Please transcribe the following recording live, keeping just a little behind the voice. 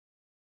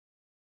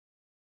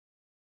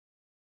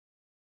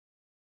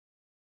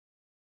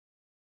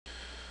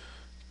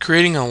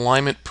Creating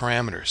alignment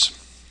parameters.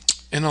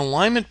 An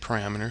alignment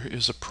parameter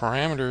is a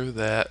parameter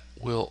that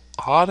will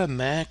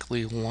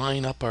automatically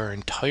line up our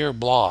entire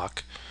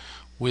block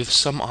with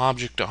some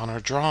object on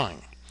our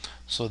drawing.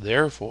 So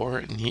therefore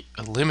it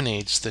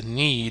eliminates the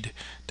need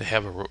to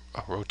have a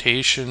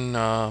rotation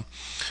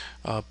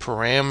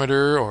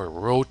parameter or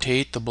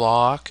rotate the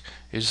block.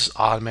 It just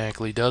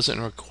automatically does it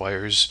and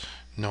requires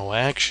no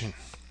action.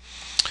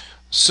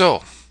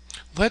 So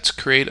let's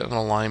create an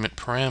alignment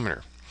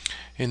parameter.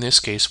 In this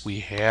case, we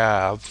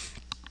have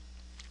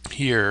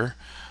here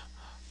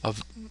a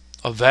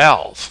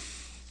valve,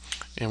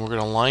 and we're going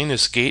to line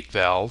this gate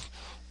valve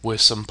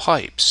with some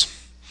pipes.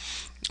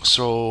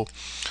 So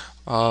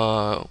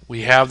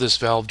we have this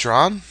valve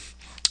drawn,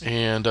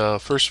 and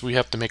first we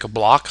have to make a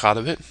block out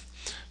of it.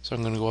 So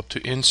I'm going to go up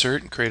to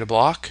Insert and create a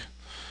block,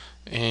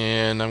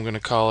 and I'm going to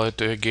call it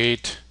a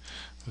gate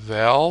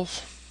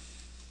valve,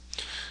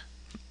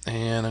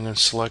 and I'm going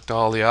to select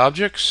all the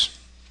objects.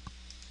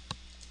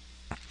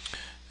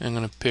 I'm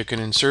going to pick an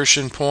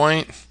insertion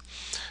point,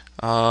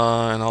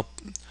 and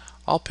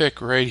I'll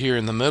pick right here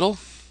in the middle,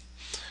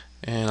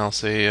 and I'll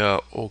say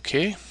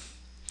OK.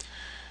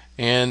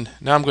 And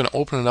now I'm going to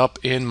open it up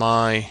in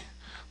my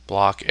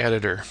block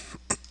editor.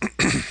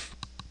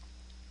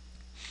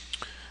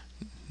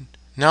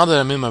 Now that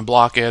I'm in my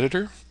block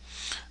editor,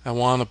 I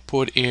want to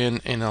put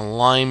in an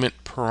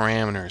alignment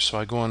parameter. So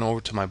I go on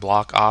over to my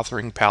block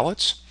authoring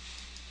palettes,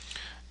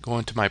 go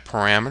into my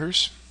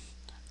parameters,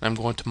 I'm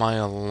going to my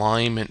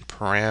alignment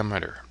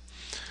parameter.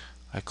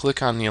 I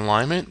click on the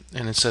alignment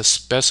and it says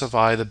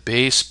specify the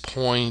base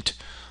point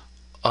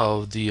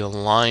of the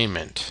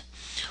alignment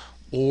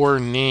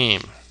or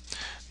name.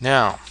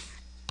 Now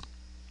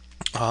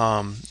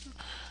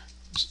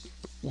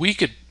we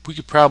could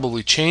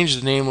probably change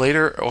the name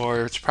later,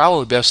 or it's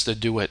probably best to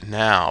do it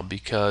now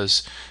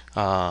because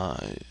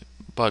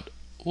but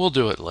we'll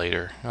do it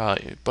later,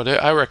 but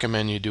I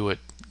recommend you do it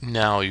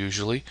now.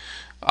 Usually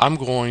I'm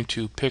going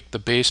to pick the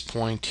base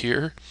point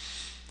here,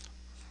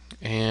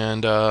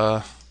 and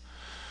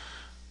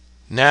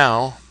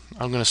now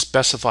I'm going to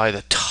specify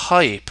the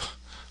type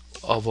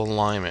of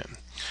alignment.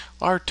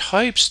 Our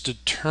types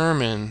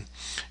determine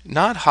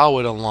not how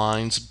it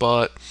aligns,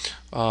 but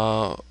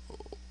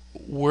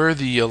where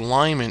the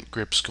alignment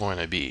grip's going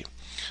to be.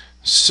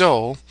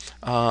 So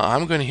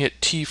I'm going to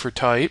hit T for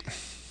type,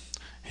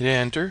 hit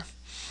enter,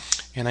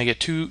 and I get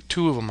two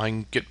of them. I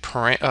can get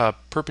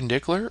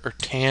perpendicular or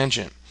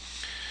tangent.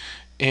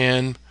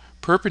 And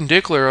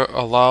perpendicular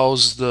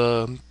allows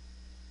the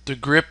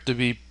grip to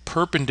be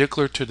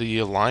perpendicular to the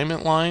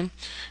alignment line,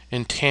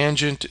 and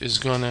tangent is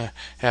going to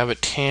have a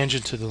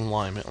tangent to the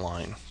alignment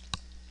line.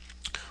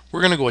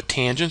 We're going to go with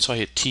tangent, so I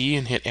hit T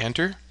and hit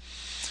enter,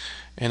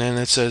 and then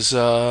it says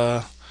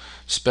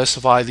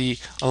specify the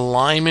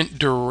alignment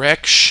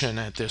direction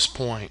at this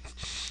point.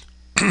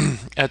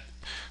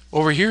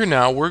 Over here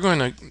now we're going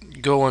to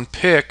go and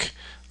pick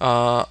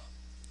on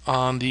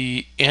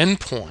the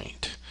end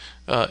point.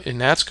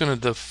 And that's going to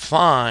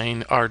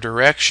define our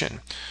direction.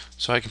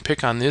 So I can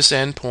pick on this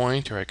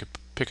endpoint, or I could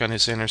pick on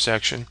this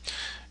intersection,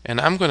 and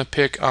I'm going to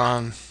pick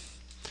on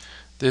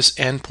this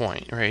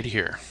endpoint right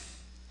here.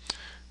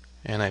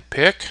 And I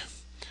pick,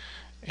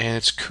 and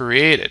it's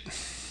created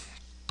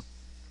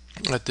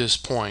at this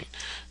point.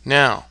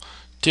 Now,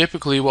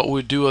 typically, what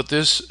we'd do at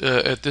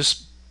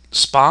this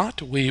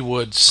spot, we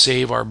would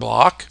save our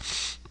block.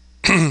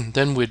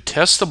 Then we'd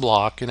test the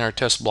block in our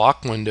test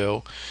block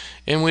window,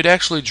 and we'd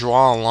actually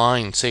draw a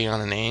line, say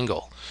on an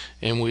angle,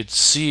 and we'd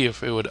see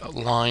if it would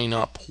line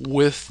up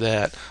with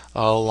that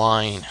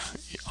line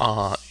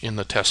in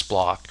the test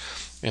block.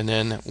 And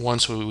then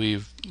once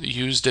we've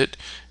used it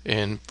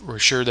and we're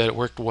sure that it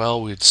worked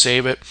well, we'd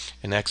save it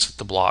and exit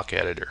the block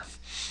editor.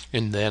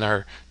 And then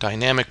our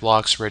dynamic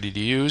block's ready to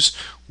use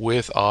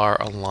with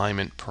our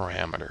alignment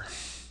parameter.